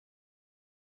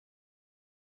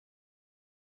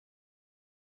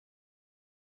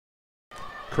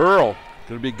Curl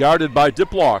going to be guarded by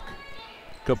Diplock.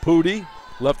 Caputi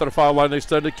left on the foul line,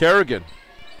 extended Kerrigan.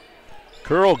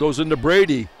 Curl goes into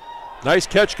Brady. Nice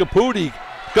catch, Caputi.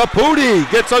 Caputi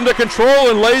gets under control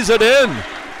and lays it in.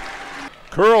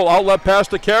 Curl outlet pass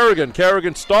to Kerrigan.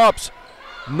 Kerrigan stops.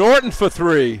 Norton for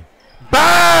three.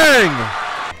 Bang!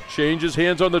 Changes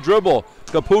hands on the dribble.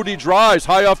 Caputi drives.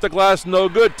 High off the glass, no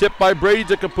good. Tipped by Brady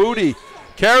to Caputi.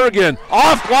 Kerrigan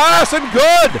off glass and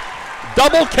good.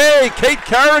 Double K, Kate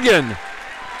Kerrigan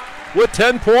with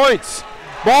 10 points.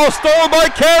 Ball stolen by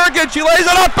Kerrigan. She lays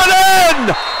it up and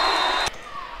in.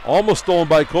 Almost stolen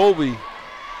by Colby.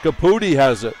 Caputi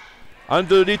has it.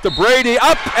 Underneath the Brady,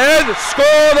 up and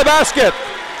score the basket.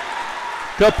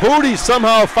 Caputi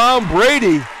somehow found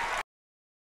Brady.